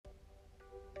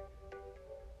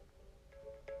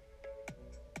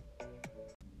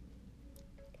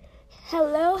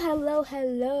Hello, hello,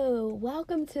 hello.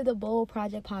 Welcome to the Bold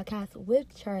Project Podcast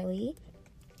with Charlie.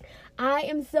 I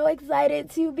am so excited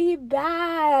to be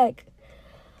back.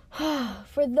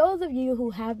 For those of you who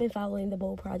have been following the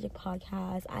Bold Project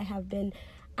Podcast, I have been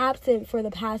absent for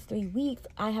the past 3 weeks.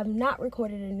 I have not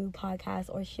recorded a new podcast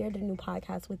or shared a new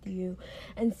podcast with you.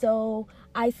 And so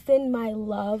I send my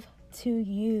love to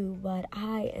you, but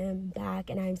I am back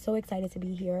and I'm so excited to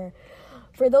be here.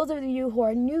 For those of you who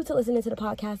are new to listening to the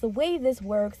podcast, the way this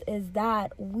works is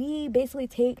that we basically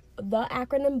take the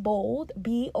acronym BOLD,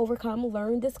 be, overcome,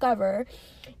 learn, discover,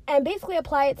 and basically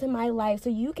apply it to my life so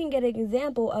you can get an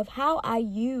example of how I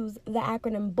use the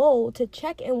acronym BOLD to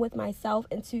check in with myself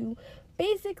and to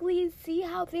basically see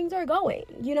how things are going.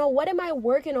 What am I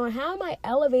working on? How am I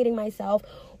elevating myself?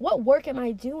 What work am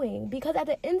I doing? Because at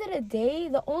the end of the day,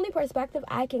 the only perspective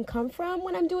I can come from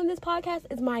when I'm doing this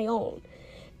podcast is my own.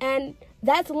 And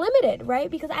that's limited, right?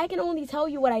 Because I can only tell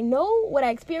you what I know, what I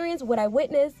experienced, what I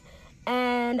witnessed,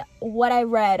 and what I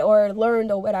read or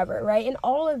learned or whatever, right? And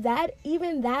all of that,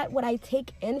 even that, what I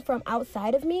take in from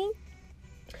outside of me,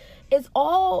 is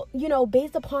all,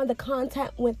 based upon the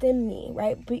content within me,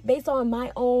 right? Based on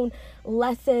my own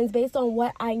lessons, based on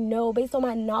what I know, based on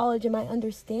my knowledge and my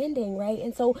understanding, right?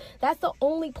 And so that's the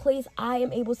only place I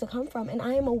am able to come from, and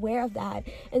I am aware of that.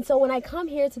 And so when I come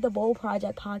here to the Bold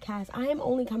Project Podcast, I am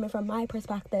only coming from my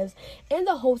perspectives in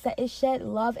the hopes that it shed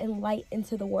love and light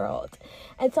into the world.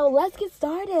 And so let's get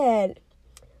started.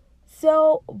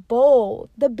 So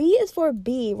bold, the B is for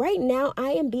be. Right now,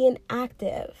 I am being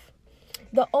active.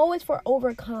 The O is for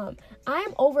overcome. I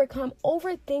am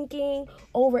overthinking,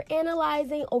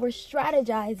 overanalyzing,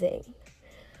 over-strategizing.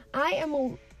 I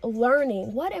am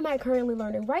learning. What am I currently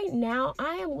learning? Right now,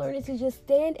 I am learning to just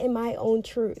stand in my own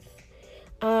truth.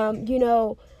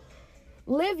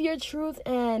 Live your truth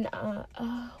and,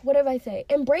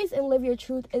 embrace and live your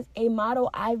truth is a motto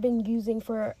I've been using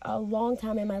for a long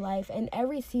time in my life. And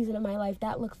every season of my life,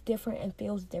 that looks different and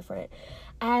feels different.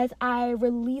 As I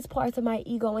release parts of my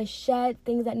ego and shed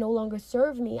things that no longer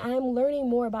serve me, I am learning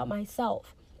more about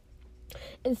myself.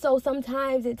 And so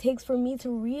sometimes it takes for me to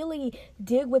really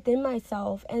dig within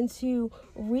myself and to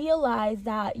realize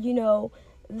that,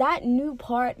 that new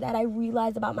part that I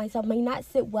realize about myself may not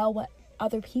sit well with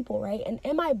other people, right? And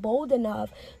am I bold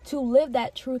enough to live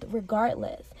that truth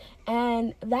regardless?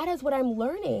 And that is what I'm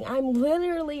learning. I'm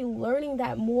literally learning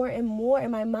that more and more,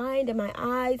 and my mind and my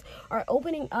eyes are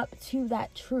opening up to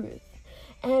that truth.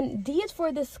 And D is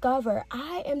for discover.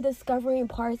 I am discovering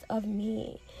parts of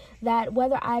me that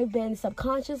whether I've been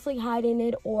subconsciously hiding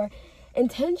it or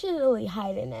intentionally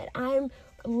hiding it, I'm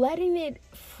letting it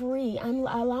free. I'm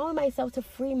allowing myself to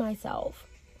free myself.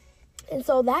 And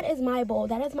so that is my bold.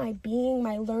 That is my being,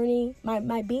 my learning,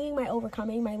 my being, my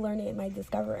overcoming, my learning, and my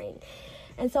discovering.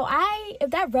 And so if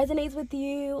that resonates with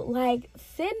you,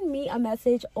 send me a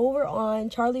message over on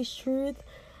Charlie's Truth,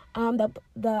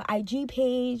 the IG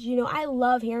page. I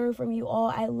love hearing from you all.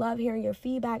 I love hearing your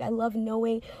feedback. I love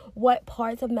knowing what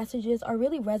parts of messages are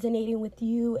really resonating with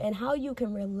you and how you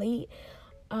can relate.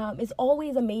 It's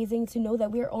always amazing to know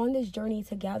that we're on this journey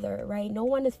together, right? No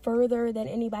one is further than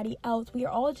anybody else. We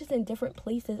are all just in different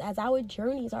places as our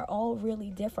journeys are all really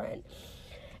different.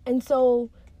 And so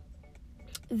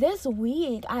this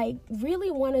week, I really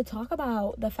want to talk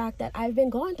about the fact that I've been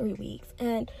gone 3 weeks.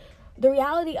 And the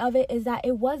reality of it is that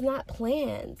it was not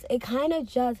planned. It kind of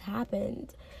just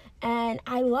happened. And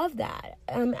I love that.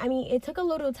 It took a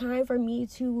little time for me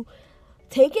to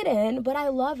take it in, but I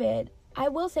love it. I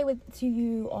will say to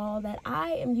you all that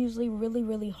I am usually really,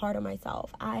 really hard on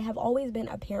myself. I have always been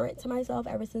a parent to myself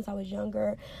ever since I was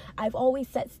younger. I've always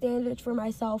set standards for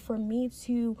myself for me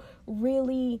to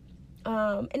really,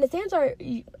 and the standards are,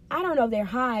 I don't know if they're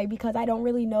high because I don't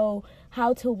really know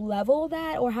how to level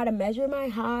that or how to measure my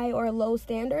high or low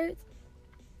standards.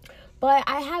 But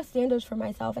I have standards for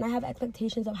myself and I have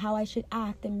expectations of how I should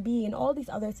act and be and all these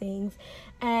other things.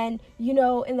 And,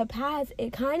 in the past,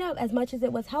 it kind of, as much as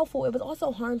it was helpful, it was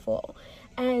also harmful.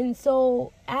 And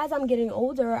so as I'm getting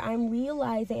older, I'm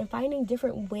realizing and finding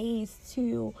different ways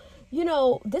to,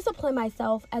 discipline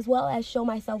myself as well as show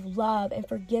myself love and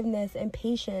forgiveness and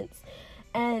patience.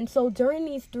 And so during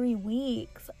these 3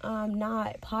 weeks,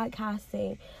 not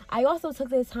podcasting, I also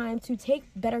took this time to take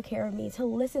better care of me, to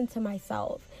listen to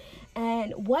myself.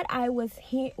 And what I was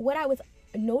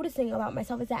noticing about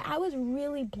myself is that I was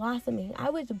really blossoming.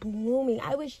 I was blooming.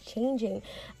 I was changing.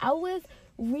 I was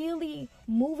really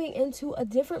moving into a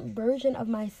different version of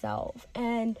myself.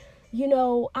 And,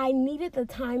 I needed the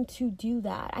time to do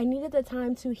that. I needed the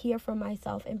time to hear from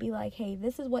myself and be like, hey,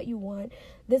 this is what you want.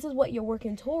 This is what you're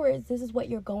working towards. This is what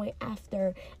you're going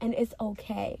after. And it's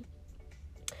okay.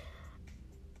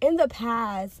 in the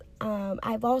past,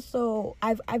 I've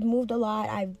moved a lot.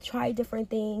 I've tried different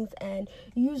things, and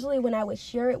usually when I would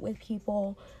share it with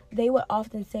people, they would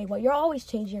often say, well, you're always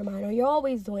changing your mind, or you're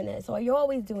always doing this, or you're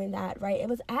always doing that, right? It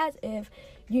was as if,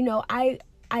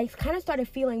 I kind of started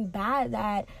feeling bad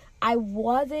that I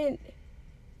wasn't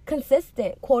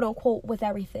consistent, quote unquote, with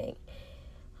everything.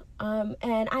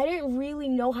 And I didn't really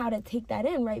know how to take that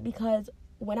in, right? Because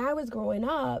when I was growing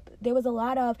up, there was a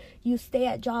lot of, you stay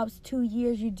at jobs 2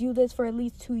 years, you do this for at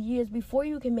least 2 years before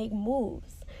you can make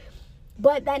moves.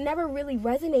 But that never really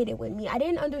resonated with me. I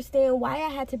didn't understand why I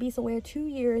had to be somewhere 2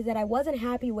 years that I wasn't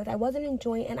happy with, I wasn't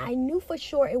enjoying, and I knew for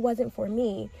sure it wasn't for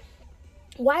me.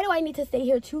 Why do I need to stay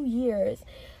here 2 years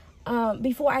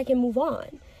before I can move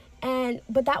on?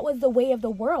 But that was the way of the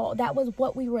world. That was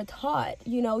what we were taught.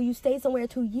 You stay somewhere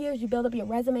 2 years, you build up your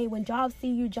resume. When jobs see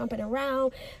you jumping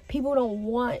around, people don't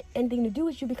want anything to do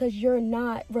with you because you're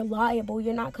not reliable,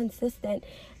 you're not consistent.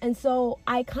 And so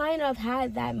I kind of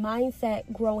had that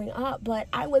mindset growing up, but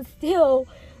I would still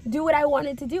do what I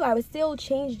wanted to do. I would still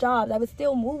change jobs. I would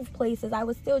still move places. I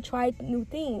would still try new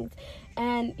things.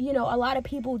 And, a lot of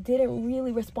people didn't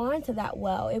really respond to that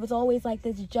well. It was always like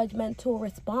this judgmental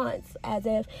response, as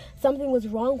if something was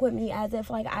wrong with me, as if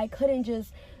like I couldn't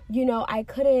just, I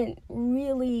couldn't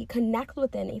really connect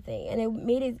with anything.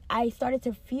 And I started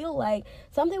to feel like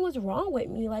something was wrong with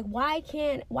me. Like,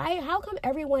 how come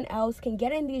everyone else can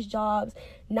get in these jobs,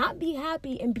 not be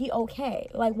happy and be okay?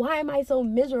 Like, why am I so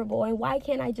miserable? And why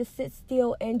can't I just sit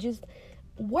still and just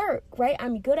work, right?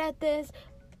 I'm good at this.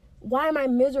 Why am I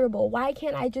miserable? Why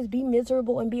can't I just be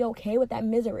miserable and be okay with that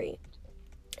misery?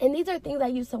 And these are things I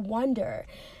used to wonder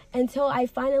until I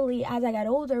finally, as I got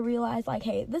older, realized like,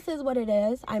 hey, this is what it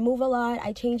is. I move a lot.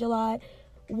 I change a lot.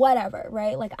 Whatever,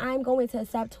 right? Like, I'm going to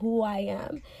accept who I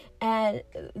am. And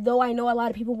though I know a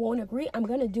lot of people won't agree, I'm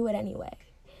going to do it anyway.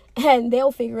 And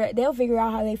they'll figure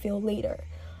out how they feel later.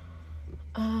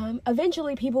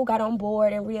 Eventually people got on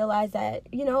board and realized that,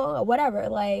 whatever,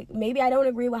 like, maybe I don't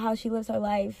agree with how she lives her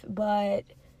life, but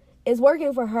it's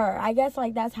working for her. I guess,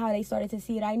 like, that's how they started to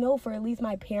see it. I know for at least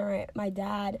my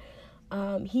dad,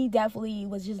 he definitely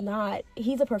was just not,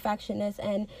 he's a perfectionist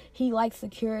and he likes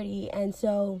security. And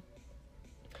so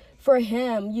for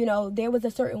him, there was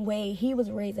a certain way he was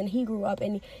raised and he grew up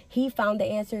and he found the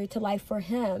answer to life for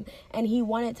him. And he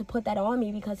wanted to put that on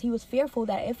me because he was fearful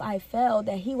that if I failed,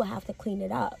 that he would have to clean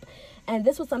it up. And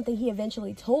this was something he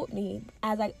eventually told me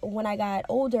when I got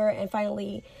older, and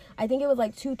finally, I think it was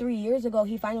like 2-3 years ago,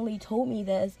 he finally told me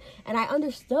this. And I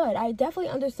understood. I definitely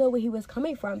understood where he was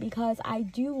coming from, because I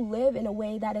do live in a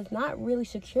way that is not really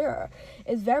secure.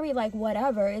 It's very like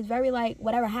whatever. It's very like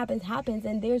whatever happens, happens.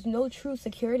 And there's no true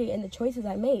security in the choices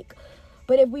I make.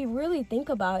 But if we really think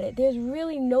about it, there's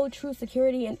really no true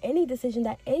security in any decision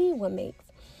that anyone makes.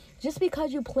 Just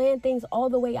because you plan things all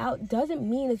the way out doesn't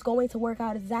mean it's going to work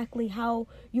out exactly how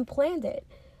you planned it.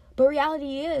 But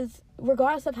reality is,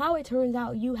 regardless of how it turns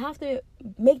out, you have to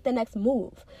make the next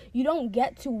move. You don't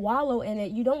get to wallow in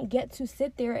it. You don't get to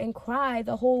sit there and cry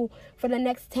for the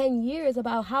next 10 years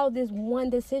about how this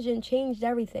one decision changed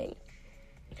everything.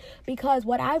 Because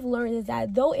what I've learned is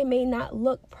that though it may not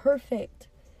look perfect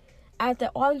at the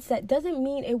onset, doesn't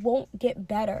mean it won't get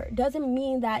better. Doesn't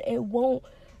mean that it won't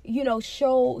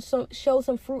show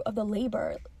some fruit of the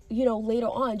labor, later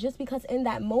on. Just because in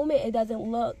that moment it doesn't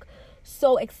look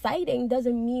so exciting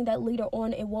doesn't mean that later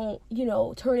on it won't,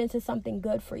 turn into something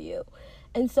good for you.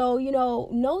 And so,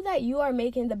 know that you are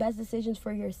making the best decisions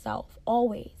for yourself,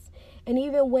 always. And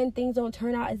even when things don't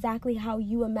turn out exactly how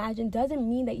you imagine, doesn't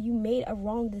mean that you made a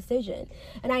wrong decision.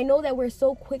 And I know that we're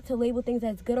so quick to label things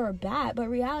as good or bad, but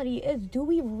reality is, do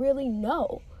we really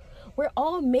know? We're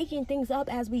all making things up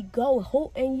as we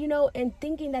go, and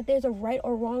thinking that there's a right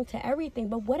or wrong to everything.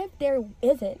 But what if there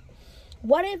isn't?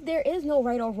 What if there is no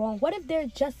right or wrong? What if there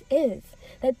just is?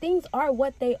 That things are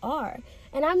what they are.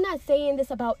 And I'm not saying this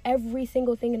about every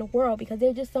single thing in the world, because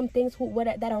there's just some things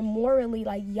that are morally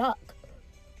like yuck.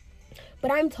 But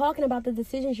I'm talking about the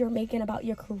decisions you're making about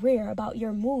your career, about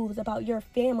your moves, about your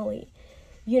family,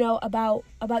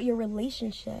 about your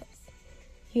relationships.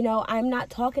 I'm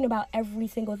not talking about every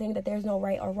single thing that there's no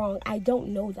right or wrong. I don't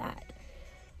know that.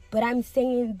 But I'm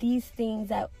saying these things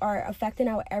that are affecting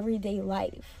our everyday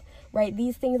life, right?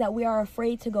 These things that we are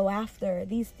afraid to go after.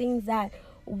 These things that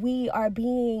we are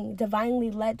being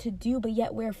divinely led to do, but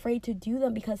yet we're afraid to do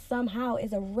them because somehow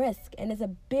it's a risk, and it's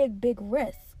a big, big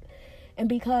risk. And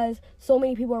because so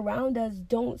many people around us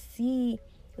don't see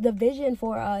the vision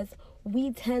for us,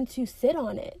 we tend to sit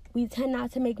on it. We tend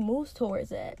not to make moves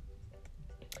towards it.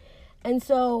 And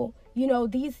so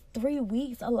these 3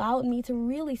 weeks allowed me to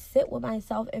really sit with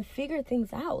myself and figure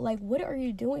things out. Like, what are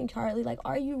you doing, Charlie? Like,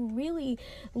 are you really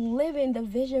living the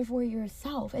vision for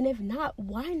yourself? And if not,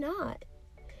 why not?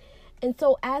 And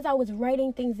so as I was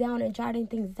writing things down and jotting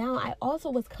things down, I also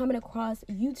was coming across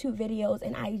YouTube videos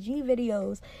and IG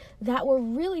videos that were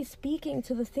really speaking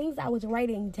to the things I was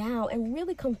writing down and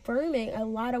really confirming a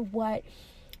lot of what,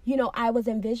 I was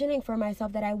envisioning for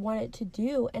myself that I wanted to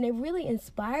do. And it really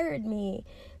inspired me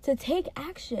to take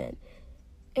action.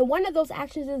 And one of those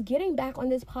actions is getting back on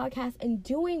this podcast and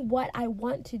doing what I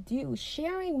want to do,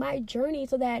 sharing my journey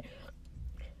so that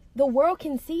the world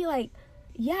can see, like,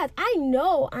 yes, I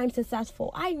know I'm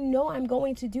successful. I know I'm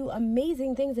going to do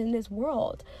amazing things in this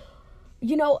world,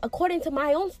 according to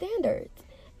my own standards.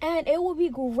 And it will be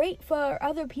great for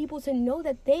other people to know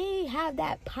that they have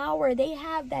that power, they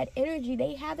have that energy,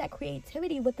 they have that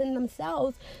creativity within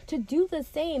themselves to do the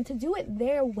same, to do it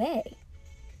their way.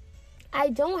 I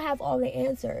don't have all the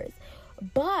answers,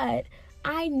 but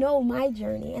I know my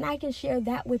journey and I can share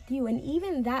that with you. And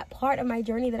even that part of my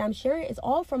journey that I'm sharing is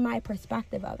all from my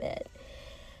perspective of it.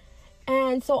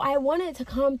 And so I wanted to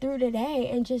come through today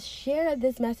and just share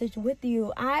this message with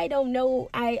you. I don't know,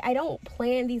 I don't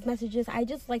plan these messages. I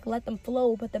just let them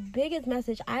flow. But the biggest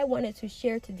message I wanted to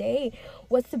share today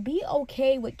was to be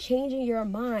okay with changing your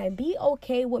mind. Be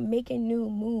okay with making new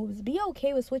moves. Be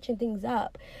okay with switching things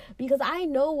up. Because I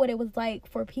know what it was like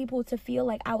for people to feel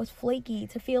like I was flaky,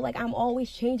 to feel like I'm always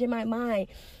changing my mind.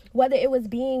 Whether it was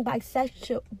being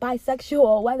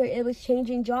bisexual, whether it was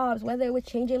changing jobs, whether it was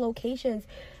changing locations.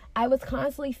 I was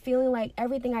constantly feeling like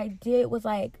everything I did was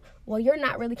like, well, you're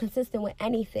not really consistent with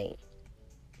anything.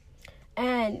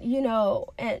 And,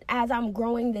 and as I'm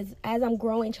growing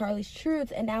Charlie's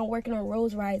Truth, and now I'm working on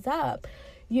Rose Rise Up,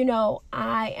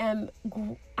 I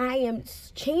am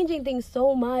changing things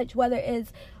so much, whether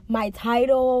it's my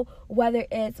title, whether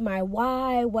it's my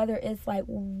why, whether it's like,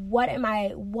 what am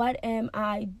I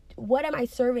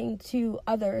serving to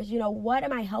others? What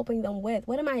am I helping them with?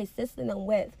 What am I assisting them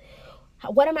with?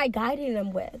 What am I guiding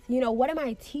them with? What am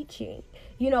I teaching?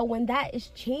 When that is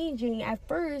changing, at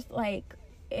first, like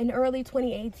in early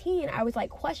 2018, I was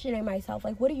questioning myself,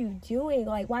 what are you doing?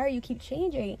 Why are you keep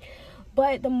changing?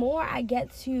 But the more I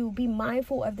get to be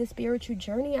mindful of the spiritual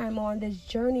journey I'm on, this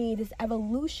journey, this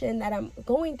evolution that I'm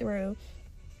going through,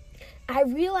 I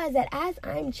realize that as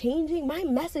I'm changing, my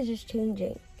message is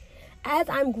changing. As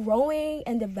I'm growing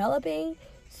and developing,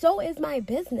 so is my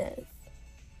business.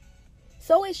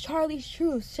 So is Charlie's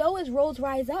Truth. So is Rose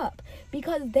Rise Up.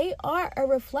 Because they are a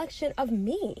reflection of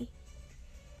me.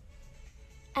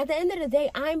 At the end of the day,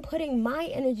 I'm putting my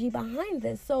energy behind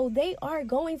this. So they are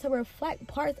going to reflect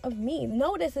parts of me.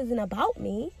 No, this isn't about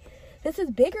me. This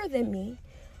is bigger than me.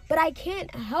 But I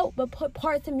can't help but put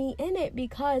parts of me in it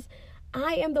because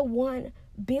I am the one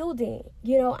building.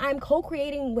 I'm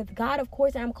co-creating with God, of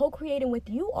course, and I'm co-creating with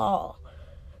you all.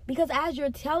 Because as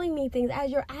you're telling me things,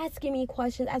 as you're asking me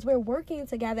questions, as we're working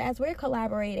together, as we're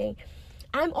collaborating,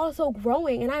 I'm also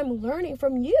growing and I'm learning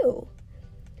from you.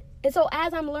 And so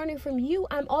as I'm learning from you,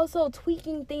 I'm also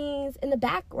tweaking things in the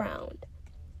background.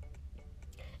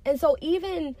 And so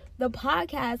even the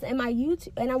podcast and my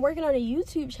YouTube, and I'm working on a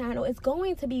YouTube channel, it's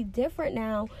going to be different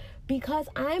now because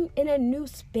I'm in a new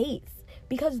space.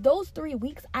 Because those 3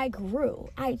 weeks I grew,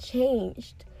 I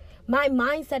changed. My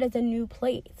mindset is a new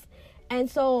place. And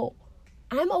so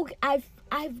I'm okay.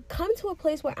 I've come to a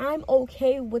place where I'm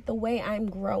okay with the way I'm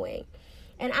growing.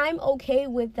 And I'm okay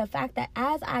with the fact that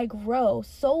as I grow,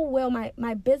 so will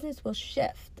my business will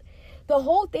shift. The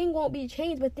whole thing won't be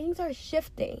changed, but things are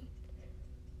shifting.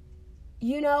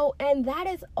 And that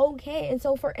is okay. And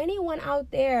so for anyone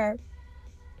out there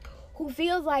who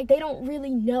feels like they don't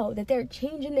really know, that they're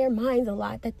changing their minds a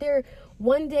lot, that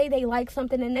one day they like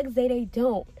something, the next day they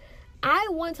don't, I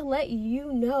want to let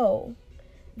you know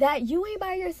that you ain't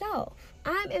by yourself.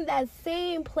 I'm in that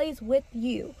same place with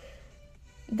you.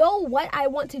 Though what I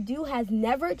want to do has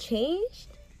never changed,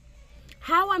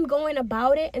 how I'm going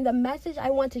about it and the message I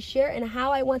want to share and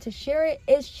how I want to share it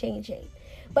is changing.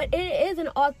 But it is an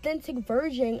authentic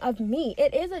version of me.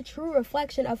 It is a true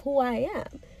reflection of who I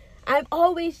am. I'm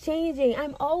always changing.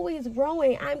 I'm always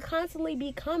growing. I'm constantly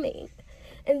becoming.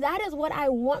 And that is what I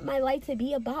want my life to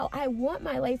be about. I want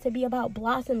my life to be about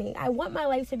blossoming. I want my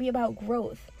life to be about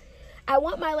growth. I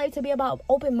want my life to be about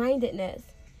open-mindedness.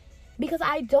 Because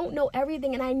I don't know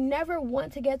everything, and I never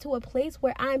want to get to a place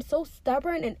where I'm so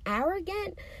stubborn and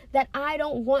arrogant that I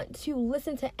don't want to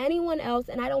listen to anyone else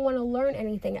and I don't want to learn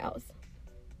anything else.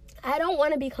 I don't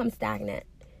want to become stagnant.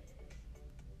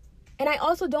 And I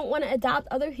also don't want to adopt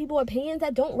other people's opinions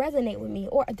that don't resonate with me,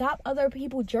 or adopt other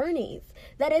people's journeys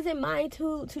that isn't mine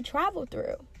to travel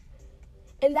through.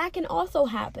 And that can also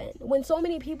happen when so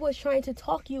many people is trying to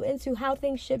talk you into how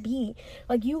things should be.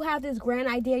 Like, you have this grand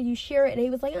idea, you share it, and they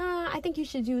was like, I think you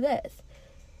should do this.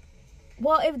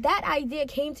 Well, if that idea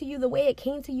came to you the way it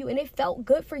came to you and it felt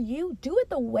good for you, do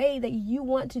it the way that you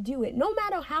want to do it, no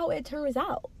matter how it turns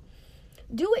out.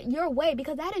 Do it your way,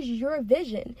 because that is your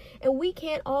vision, and we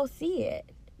can't all see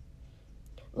it.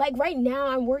 Like, right now,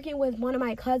 I'm working with one of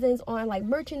my cousins on, like,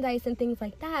 merchandise and things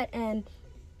like that, and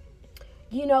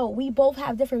you know, we both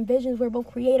have different visions. We're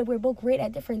both creative. We're both great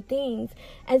at different things.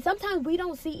 And sometimes we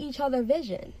don't see each other's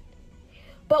vision.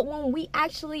 But when we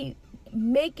actually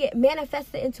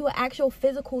manifest it into an actual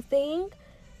physical thing,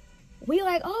 we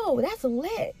like, oh, that's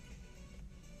lit.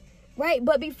 Right?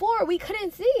 But before, we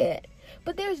couldn't see it.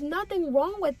 But there's nothing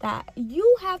wrong with that.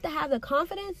 You have to have the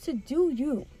confidence to do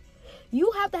you.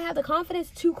 You have to have the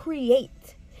confidence to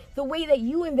create the way that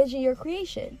you envision your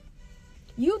creation.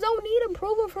 You don't need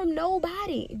approval from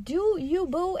nobody. Do you,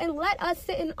 boo, and let us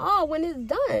sit in awe when it's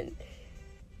done.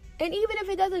 And even if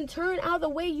it doesn't turn out the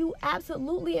way you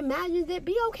absolutely imagined it,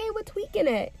 be okay with tweaking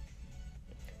it.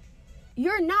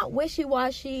 You're not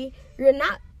wishy-washy. You're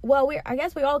not, well, I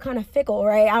guess we're all kind of fickle,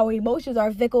 right? Our emotions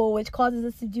are fickle, which causes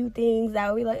us to do things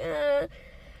that we like,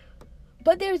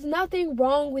 But there's nothing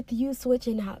wrong with you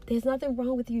switching up. There's nothing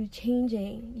wrong with you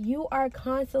changing. You are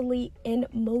constantly in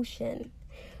motion.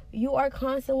 You are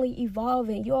constantly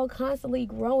evolving. You are constantly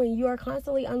growing. You are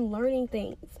constantly unlearning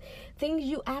things. Things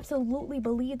you absolutely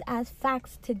believed as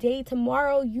facts today.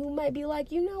 Tomorrow, you might be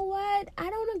like, you know what? I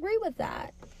don't agree with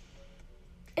that.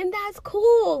 And that's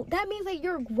cool. That means that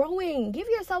you're growing. Give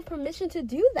yourself permission to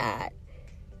do that.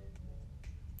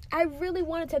 I really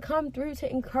wanted to come through to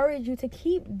encourage you to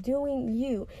keep doing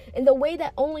you in the way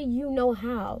that only you know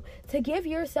how. To give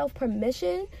yourself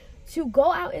permission to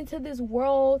go out into this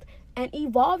world and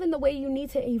evolve in the way you need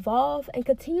to evolve, and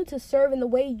continue to serve in the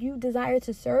way you desire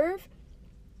to serve,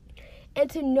 and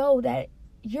to know that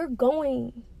you're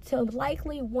going to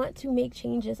likely want to make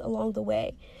changes along the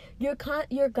way. You're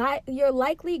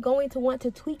likely going to want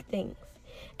to tweak things,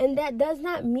 and that does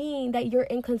not mean that you're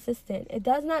inconsistent. It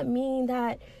does not mean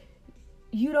that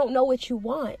you don't know what you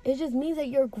want. It just means that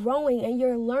you're growing and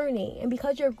you're learning, and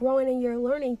because you're growing and you're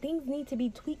learning, things need to be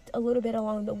tweaked a little bit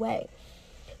along the way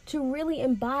to really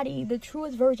embody the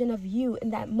truest version of you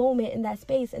in that moment, in that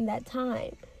space, in that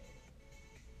time.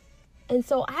 And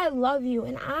so I love you,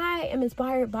 and I am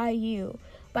inspired by you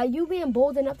being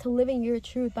bold enough to live in your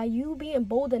truth, by you being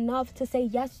bold enough to say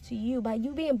yes to you, by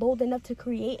you being bold enough to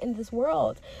create in this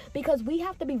world. Because we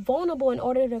have to be vulnerable in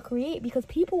order to create, because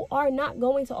people are not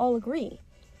going to all agree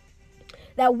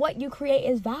that what you create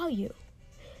is value.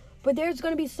 But there's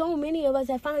going to be so many of us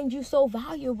that find you so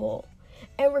valuable.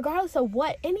 And regardless of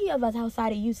what any of us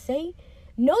outside of you say,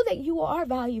 know that you are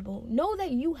valuable. Know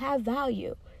that you have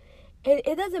value. And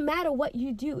it doesn't matter what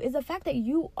you do. It's the fact that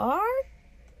you are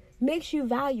makes you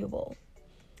valuable.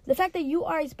 The fact that you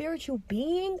are a spiritual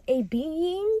being,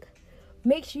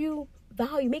 makes you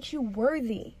value, makes you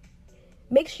worthy,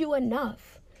 makes you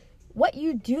enough. What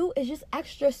you do is just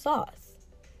extra sauce.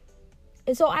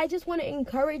 And so I just want to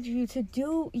encourage you to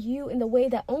do you in the way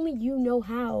that only you know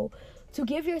how. To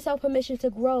give yourself permission to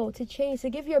grow, to change, to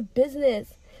give your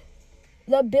business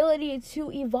the ability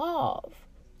to evolve,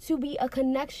 to be a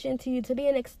connection to you, to be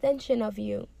an extension of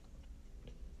you.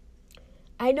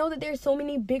 I know that there's so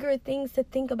many bigger things to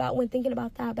think about when thinking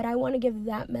about that, but I want to give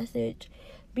that message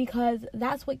because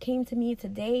that's what came to me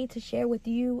today to share with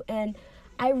you. And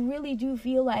I really do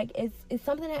feel like it's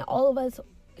something that all of us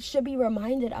should be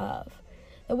reminded of.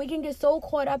 That we can get so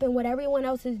caught up in what everyone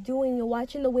else is doing and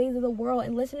watching the ways of the world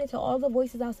and listening to all the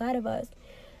voices outside of us,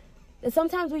 that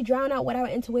sometimes we drown out what our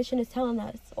intuition is telling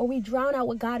us, or we drown out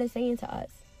what God is saying to us.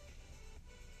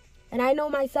 And I know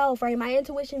myself, right? My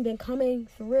intuition been coming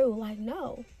through like,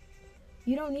 no,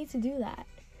 you don't need to do that.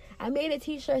 I made a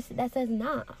t-shirt that says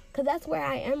nah, because that's where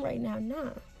I am right now.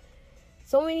 Nah.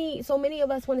 So many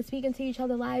of us want to speak into each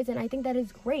other's lives, and I think that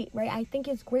is great, right? I think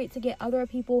it's great to get other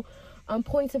people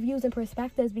points of views and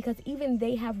perspectives, because even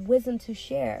they have wisdom to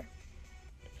share.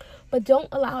 But don't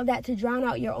allow that to drown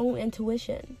out your own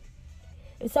intuition.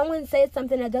 If someone says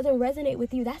something that doesn't resonate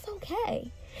with you, that's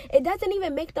okay. It doesn't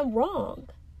even make them wrong.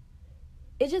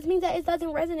 It just means that it doesn't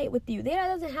resonate with you. There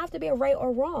doesn't have to be a right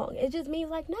or wrong. It just means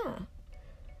like, nah,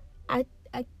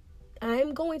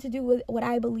 I'm going to do what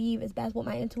I believe is best, what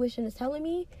my intuition is telling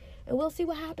me, and we'll see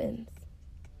what happens.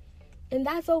 And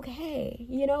that's okay.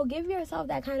 You know, give yourself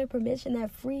that kind of permission,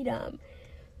 that freedom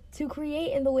to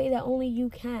create in the way that only you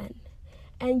can.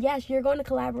 And yes, you're going to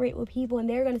collaborate with people, and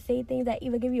they're going to say things that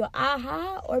either give you an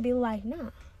aha or be like, nah.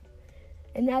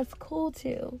 And that's cool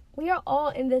too. We are all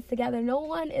in this together. No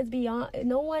one is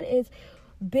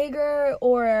bigger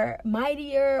or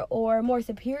mightier or more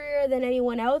superior than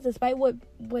anyone else, despite what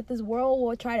this world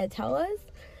will try to tell us.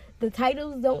 The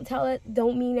titles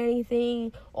don't mean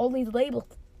anything. All these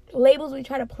labels we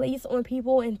try to place on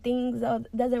people and things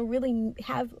doesn't really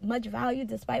have much value,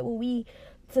 despite what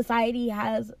society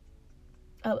has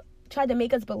tried to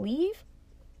make us believe.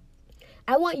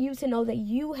 I want you to know that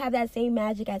you have that same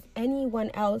magic as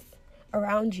anyone else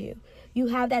around you. You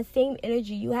have that same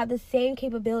energy. You have the same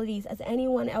capabilities as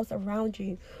anyone else around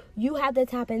you. You have to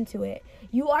tap into it.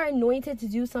 You are anointed to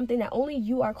do something that only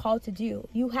you are called to do.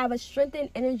 You have a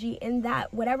strengthened energy in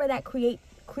that, whatever that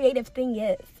creative thing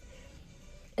is.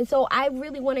 And so I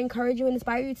really want to encourage you and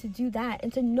inspire you to do that,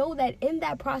 and to know that in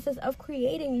that process of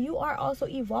creating, you are also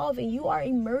evolving, you are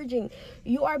emerging,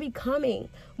 you are becoming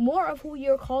more of who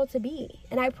you're called to be.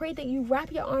 And I pray that you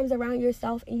wrap your arms around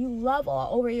yourself and you love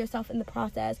all over yourself in the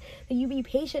process, that you be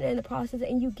patient in the process,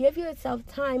 and you give yourself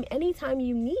time anytime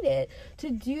you need it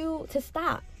to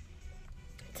stop,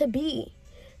 to be,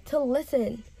 to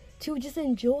listen, to just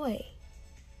enjoy.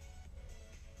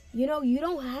 You know, you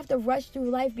don't have to rush through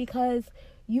life because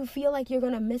you feel like you're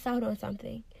going to miss out on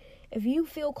something. If you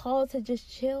feel called to just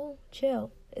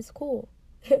chill. It's cool.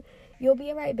 You'll be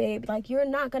all right, babe. Like, you're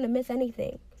not going to miss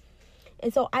anything.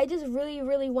 And so I just really,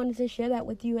 really wanted to share that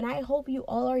with you. And I hope you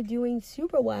all are doing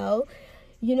super well.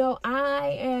 You know,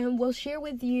 will share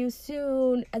with you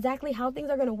soon exactly how things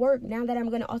are going to work now that I'm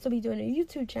going to also be doing a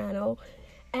YouTube channel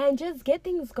and just get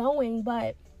things going.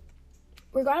 But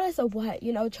regardless of what,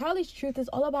 you know, Charlie's Truth is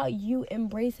all about you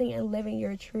embracing and living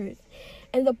your truth.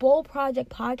 And the Bold Project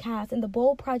podcast and the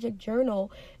Bold Project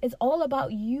journal is all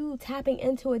about you tapping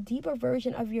into a deeper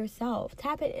version of yourself,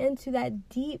 tapping into that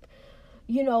deep,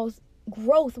 you know,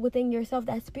 growth within yourself,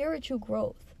 that spiritual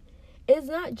growth. It's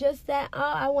not just that,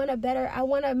 I want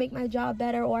to make my job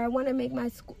better, or I want to make my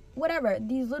school, whatever,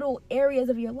 these little areas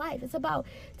of your life. It's about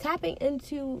tapping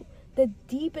into the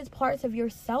deepest parts of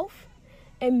yourself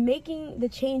and making the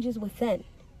changes within.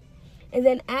 And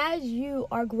then as you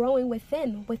are growing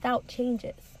within without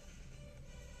changes,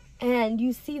 and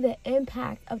you see the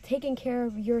impact of taking care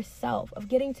of yourself, of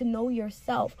getting to know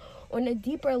yourself on a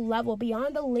deeper level,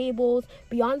 beyond the labels,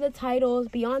 beyond the titles,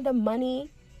 beyond the money,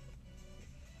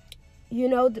 you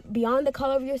know, beyond the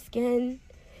color of your skin,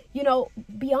 you know,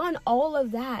 beyond all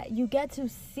of that, you get to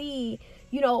see,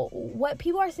 you know, what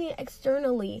people are seeing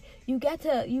externally. You get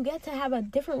to have a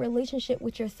different relationship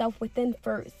with yourself within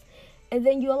first. And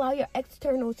then you allow your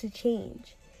external to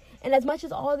change. And as much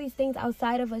as all these things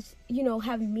outside of us, you know,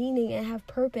 have meaning and have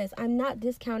purpose, I'm not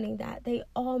discounting that. It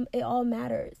all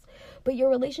matters. But your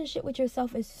relationship with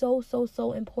yourself is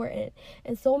so important.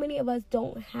 And so many of us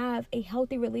don't have a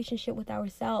healthy relationship with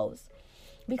ourselves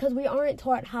because we aren't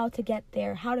taught how to get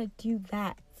there, how to do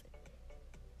that.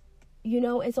 You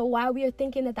know, and so while we are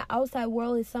thinking that the outside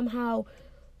world is somehow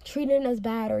treating us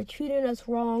bad or treating us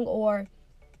wrong or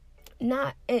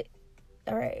not,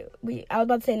 all right, I was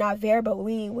about to say not fair, but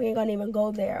we ain't gonna even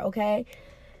go there, okay?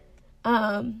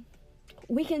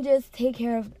 We can just take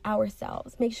care of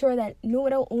ourselves. Make sure that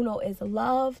numero uno is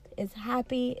loved, is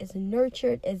happy, is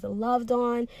nurtured, is loved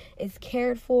on, is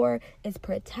cared for, is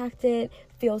protected,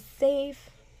 feels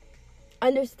safe,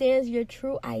 understands your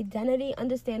true identity,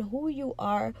 understand who you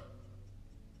are,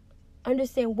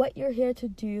 understand what you're here to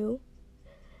do.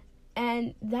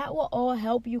 And that will all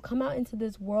help you come out into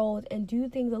this world and do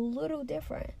things a little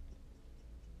different.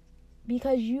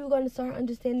 Because you're going to start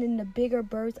understanding the bigger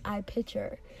bird's eye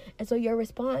picture. And so your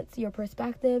response, your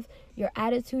perspective, your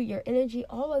attitude, your energy,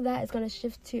 all of that is going to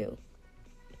shift too.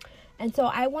 And so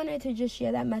I wanted to just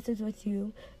share that message with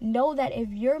you. Know that if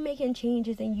you're making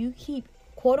changes and you keep,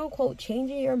 quote unquote,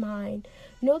 changing your mind,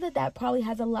 know that that probably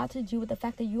has a lot to do with the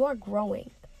fact that you are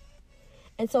growing.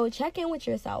 And so check in with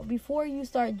yourself before you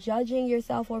start judging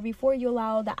yourself, or before you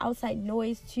allow the outside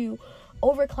noise to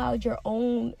overcloud your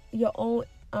own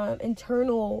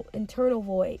internal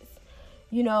voice.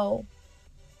 You know,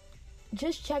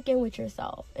 just check in with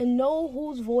yourself and know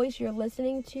whose voice you're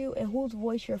listening to and whose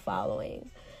voice you're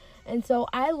following. And so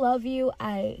I love you.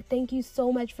 I thank you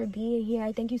so much for being here.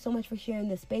 I thank you so much for sharing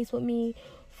this space with me,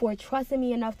 for trusting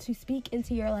me enough to speak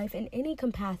into your life in any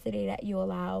capacity that you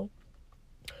allow.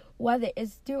 whether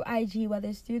it's through IG, whether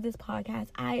it's through this podcast.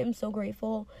 I am so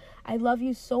grateful. I love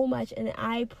you so much, and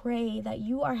I pray that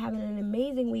you are having an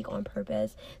amazing week on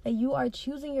purpose, that you are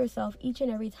choosing yourself each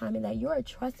and every time, and that you are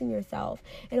trusting yourself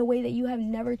in a way that you have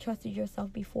never trusted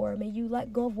yourself before. May you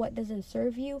let go of what doesn't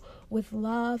serve you with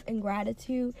love and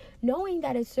gratitude, knowing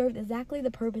that it served exactly the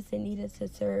purpose it needed to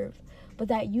serve, but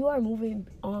that you are moving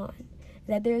on.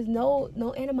 That there's no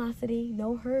animosity,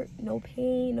 no hurt, no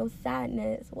pain, no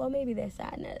sadness. Well, maybe there's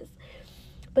sadness.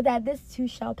 But that this too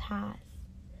shall pass.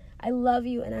 I love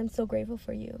you, and I'm so grateful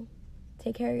for you.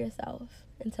 Take care of yourself.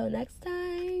 Until next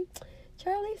time,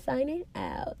 Charlie signing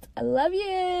out. I love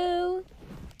you.